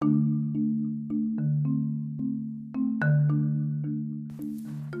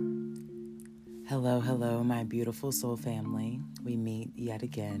Hello, hello, my beautiful soul family. We meet yet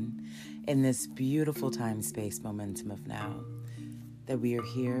again in this beautiful time space momentum of now, that we are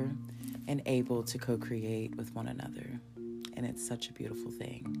here and able to co-create with one another. And it's such a beautiful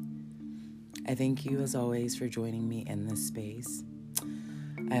thing. I thank you as always for joining me in this space.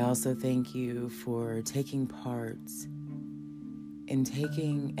 I also thank you for taking part in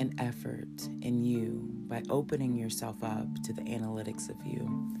taking an effort in you by opening yourself up to the analytics of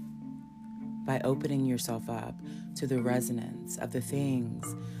you, by opening yourself up to the resonance of the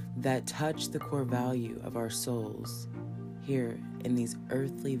things that touch the core value of our souls here in these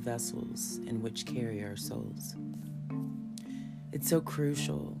earthly vessels in which carry our souls. It's so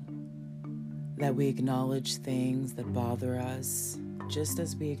crucial that we acknowledge things that bother us just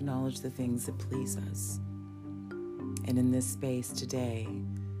as we acknowledge the things that please us. And in this space today,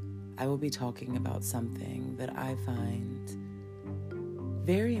 I will be talking about something that I find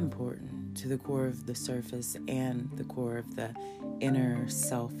very important to the core of the surface and the core of the inner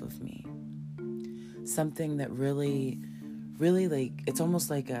self of me. Something that really it's almost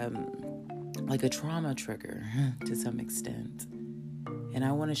like a trauma trigger to some extent. And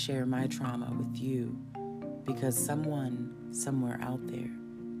I want to share my trauma with you because someone somewhere out there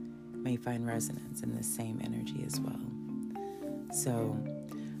may find resonance in the same energy as well. So,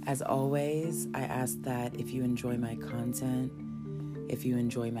 as always, I ask that if you enjoy my content, if you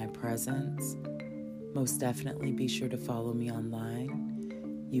enjoy my presence, most definitely be sure to follow me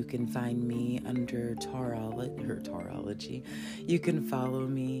online. You can find me under Tarology. You can follow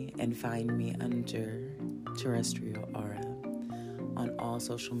me and find me under Terrestrial Aura on all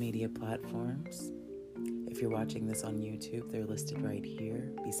social media platforms. If you're watching this on YouTube, they're listed right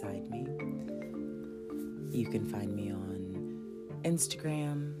here beside me. You can find me on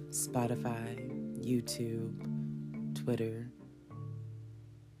Instagram, Spotify, YouTube, Twitter,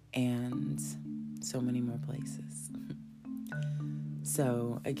 and so many more places.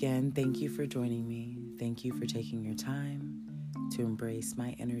 So again, thank you for joining me. Thank you for taking your time to embrace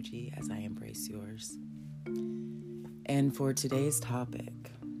my energy as I embrace yours. And for today's topic,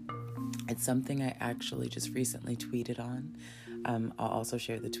 it's something I actually just recently tweeted on. I'll also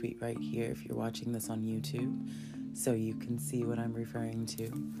share the tweet right here if you're watching this on YouTube, so you can see what I'm referring to.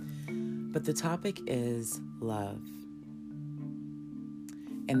 But the topic is love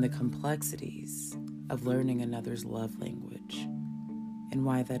and the complexities of learning another's love language and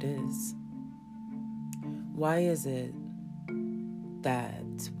why that is. Why is it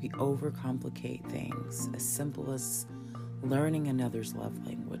that we overcomplicate things as simple as learning another's love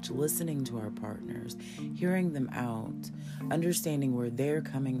language, listening to our partners, hearing them out, understanding where they're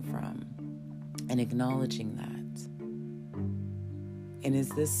coming from, and acknowledging that? And is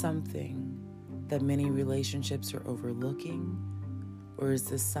this something that many relationships are overlooking, or is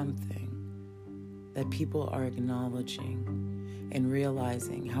this something that people are acknowledging and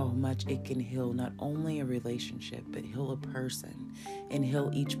realizing how much it can heal not only a relationship, but heal a person and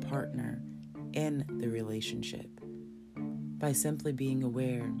heal each partner in the relationship by simply being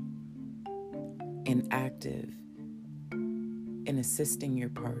aware and active in assisting your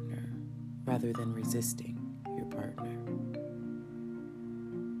partner rather than resisting your partner.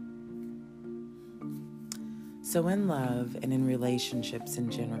 So in love and in relationships in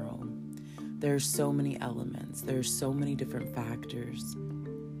general, there are so many elements, there are so many different factors,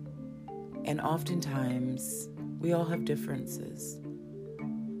 and oftentimes we all have differences.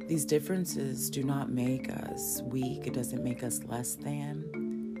 These differences do not make us weak. It doesn't make us less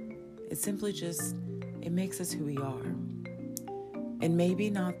than. It's simply just, it makes us who we are. And maybe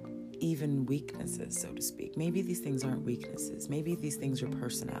not even weaknesses, so to speak. Maybe these things aren't weaknesses. Maybe these things are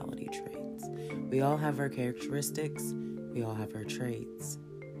personality traits. We all have our characteristics. We all have our traits.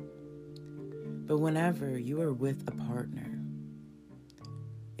 But whenever you are with a partner,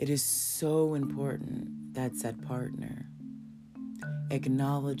 it is so important that said partner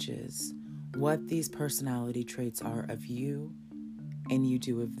acknowledges what these personality traits are of you and you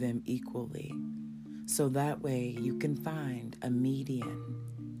do of them equally. So that way you can find a median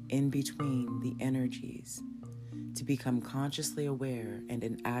in between the energies to become consciously aware and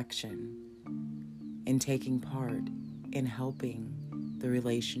in action in taking part in helping the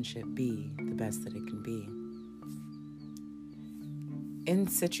relationship be the best that it can be. In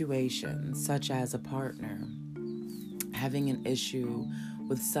situations such as a partner having an issue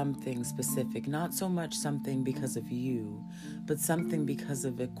with something specific, not so much something because of you, but something because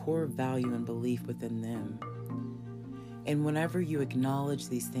of a core value and belief within them. And whenever you acknowledge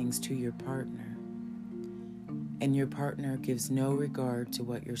these things to your partner, and your partner gives no regard to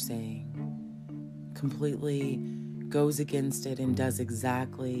what you're saying, completely goes against it and does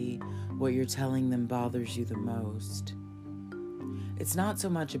exactly what you're telling them bothers you the most, it's not so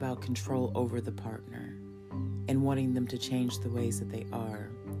much about control over the partner and wanting them to change the ways that they are,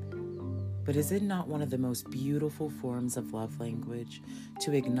 but is it not one of the most beautiful forms of love language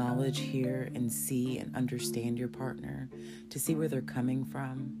to acknowledge, hear, and see and understand your partner, to see where they're coming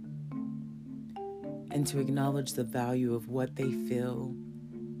from, and to acknowledge the value of what they feel,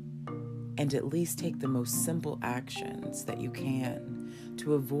 and at least take the most simple actions that you can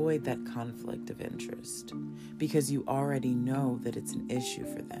to avoid that conflict of interest, because you already know that it's an issue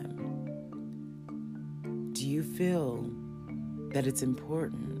for them? Do you feel that it's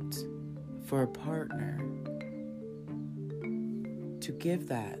important for a partner to give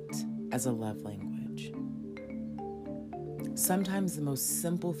that as a love language? Sometimes the most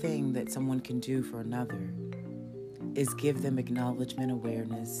simple thing that someone can do for another is give them acknowledgement,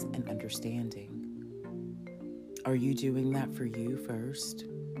 awareness, and understanding. Are you doing that for you first,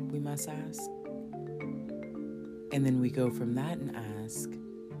 we must ask? And then we go from that and ask,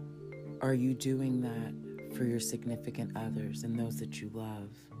 are you doing that for your significant others and those that you love?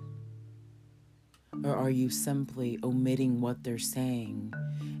 Or are you simply omitting what they're saying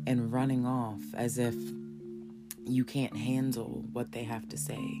and running off as if you can't handle what they have to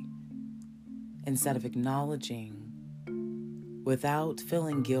say, instead of acknowledging without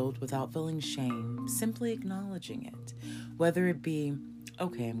feeling guilt, without feeling shame, simply acknowledging it? Whether it be,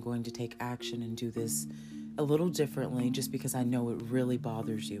 okay, I'm going to take action and do this a little differently just because I know it really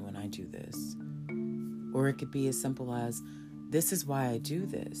bothers you when I do this. Or it could be as simple as, this is why I do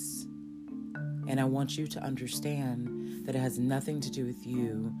this. And I want you to understand that it has nothing to do with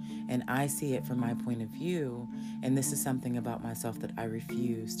you, and I see it from my point of view, and this is something about myself that I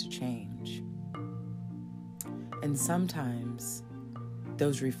refuse to change. And sometimes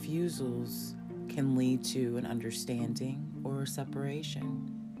those refusals can lead to an understanding or a separation.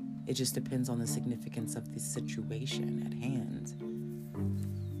 It just depends on the significance of the situation at hand.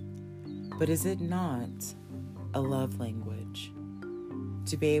 But is it not a love language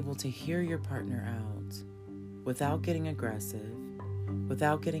to be able to hear your partner out without getting aggressive,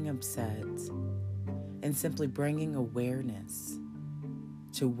 without getting upset, and simply bringing awareness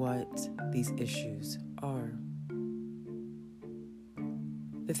to what these issues are?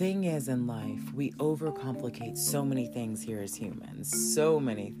 The thing is, in life, we overcomplicate so many things here as humans, so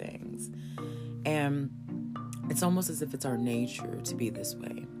many things. And it's almost as if it's our nature to be this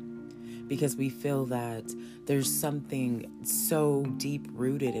way, because we feel that there's something so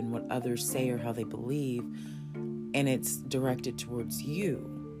deep-rooted in what others say or how they believe, and it's directed towards you.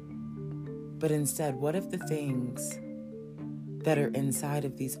 But instead, what if the things that are inside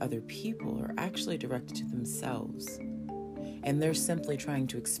of these other people are actually directed to themselves? And they're simply trying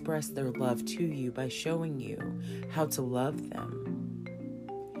to express their love to you by showing you how to love them.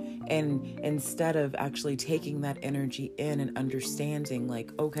 And instead of actually taking that energy in and understanding,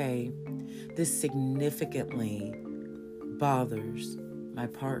 like, okay, this significantly bothers my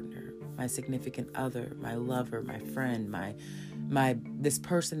partner, my significant other, my lover, my friend, my this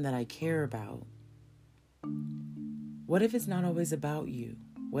person that I care about. What if it's not always about you?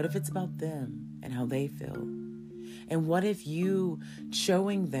 What if it's about them and how they feel? And what if you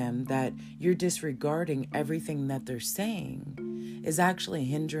showing them that you're disregarding everything that they're saying is actually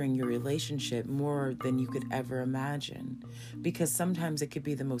hindering your relationship more than you could ever imagine? Because sometimes it could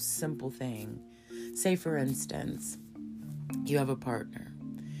be the most simple thing. Say, for instance, you have a partner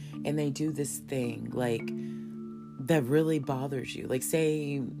and they do this thing like that really bothers you. Like,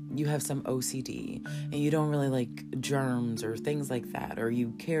 say you have some OCD and you don't really like germs or things like that, or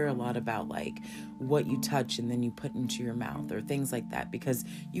you care a lot about like what you touch and then you put into your mouth or things like that because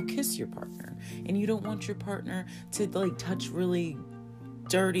you kiss your partner and you don't want your partner to like touch really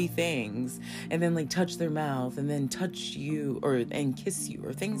dirty things and then like touch their mouth and then touch you and kiss you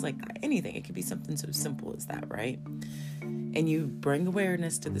or things like that. Anything. It could be something so simple as that, right? And you bring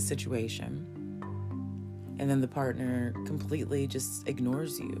awareness to the situation, and then the partner completely just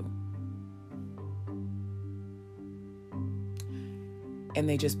ignores you. And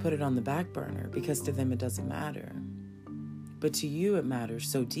they just put it on the back burner because to them it doesn't matter. But to you it matters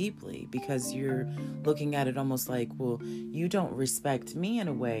so deeply because you're looking at it almost like, well, you don't respect me in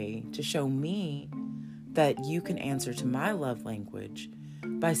a way to show me that you can answer to my love language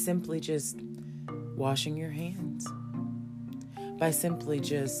by simply just washing your hands, by simply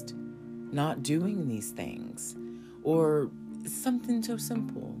just not doing these things, or something so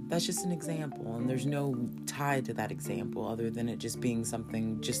simple. That's just an example, and there's no tie to that example other than it just being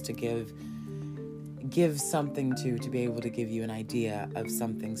something just to give something to be able to give you an idea of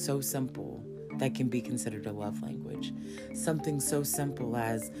something so simple that can be considered a love language. Something so simple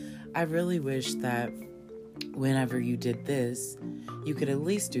as, I really wish that whenever you did this, you could at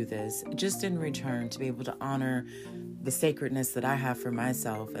least do this, just in return to be able to honor the sacredness that I have for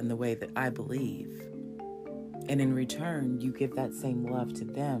myself and the way that I believe. And in return, you give that same love to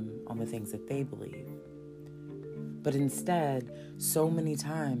them on the things that they believe. But instead, so many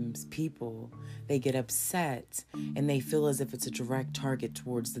times people, they get upset and they feel as if it's a direct target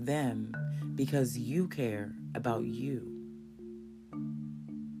towards them because you care about you.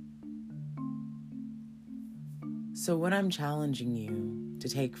 So what I'm challenging you to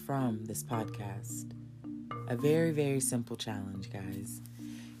take from this podcast, a very, very simple challenge, guys,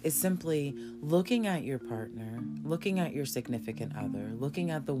 is simply looking at your partner, looking at your significant other, looking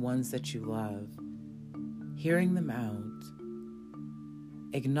at the ones that you love, hearing them out,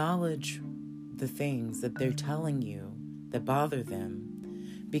 acknowledge the things that they're telling you that bother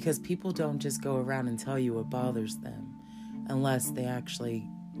them, because people don't just go around and tell you what bothers them unless they actually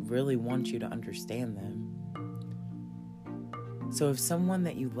really want you to understand them. So if someone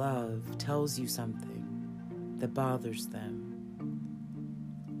that you love tells you something that bothers them,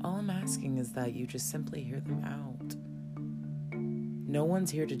 all I'm asking is that you just simply hear them out. No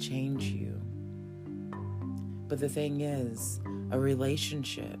one's here to change you. But the thing is, a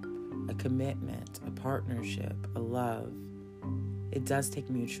relationship, a commitment, a partnership, a love, it does take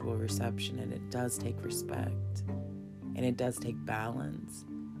mutual reception, and it does take respect, and it does take balance,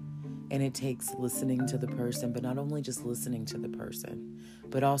 and it takes listening to the person, but not only just listening to the person,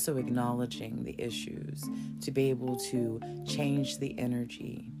 but also acknowledging the issues to be able to change the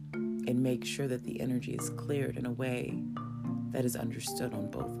energy and make sure that the energy is cleared in a way that is understood on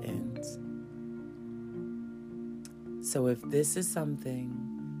both ends. So if this is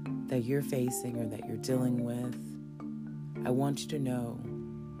something that you're facing or that you're dealing with, I want you to know,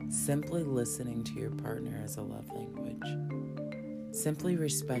 simply listening to your partner is a love language. Simply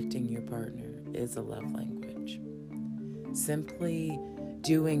respecting your partner is a love language. Simply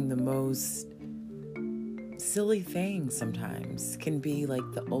doing the most silly things sometimes can be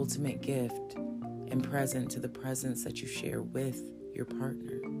like the ultimate gift and present to the presence that you share with your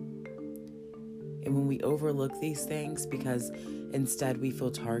partner. And when we overlook these things because instead we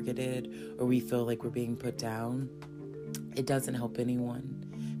feel targeted or we feel like we're being put down, it doesn't help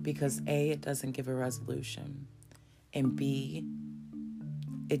anyone, because A, it doesn't give a resolution, and B,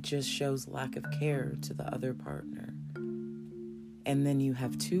 it just shows lack of care to the other partner. And then you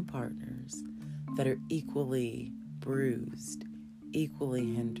have two partners that are equally bruised,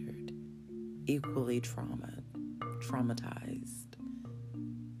 equally hindered, equally traumatized.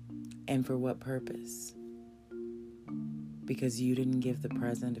 And for what purpose? Because you didn't give the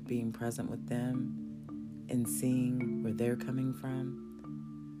present of being present with them and seeing where they're coming from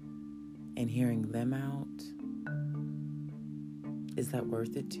and hearing them out. Is that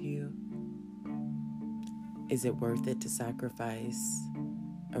worth it to you? Is it worth it to sacrifice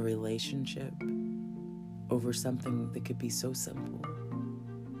a relationship over something that could be so simple?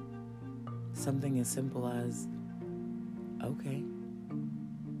 Something as simple as, okay,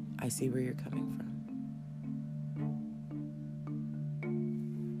 I see where you're coming from.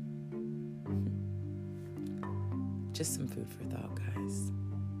 Just some food for thought, guys.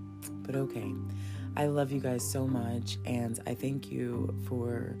 But okay, I love you guys so much, and I thank you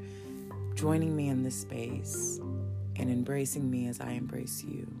for joining me in this space and embracing me as I embrace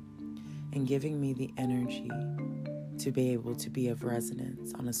you, and giving me the energy to be able to be of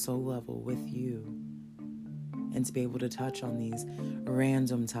resonance on a soul level with you, and to be able to touch on these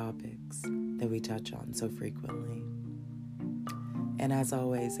random topics that we touch on so frequently. And as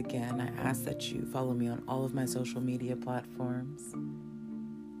always, again, I ask that you follow me on all of my social media platforms,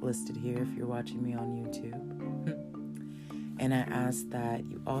 listed here if you're watching me on YouTube. And I ask that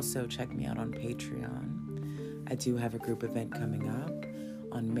you also check me out on Patreon. I do have a group event coming up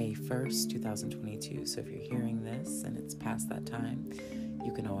on May 1st, 2022. So if you're hearing this and it's past that time,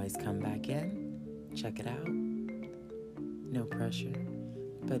 you can always come back in, check it out. No pressure,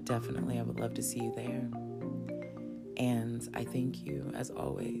 but definitely I would love to see you there. And I thank you, as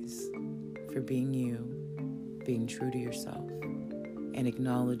always, for being you, being true to yourself, and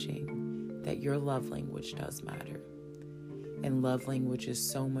acknowledging that your love language does matter. And love language is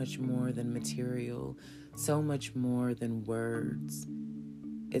so much more than material, so much more than words.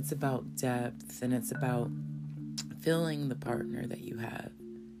 It's about depth, and it's about feeling the partner that you have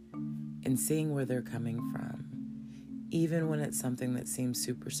and seeing where they're coming from, even when it's something that seems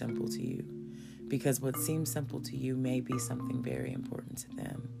super simple to you. Because what seems simple to you may be something very important to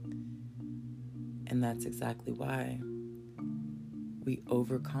them. And that's exactly why we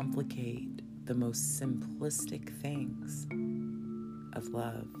overcomplicate the most simplistic things of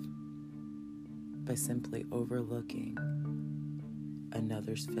love by simply overlooking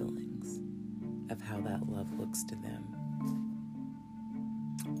another's feelings of how that love looks to them.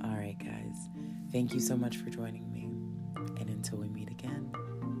 All right, guys. Thank you so much for joining me. And until we meet again,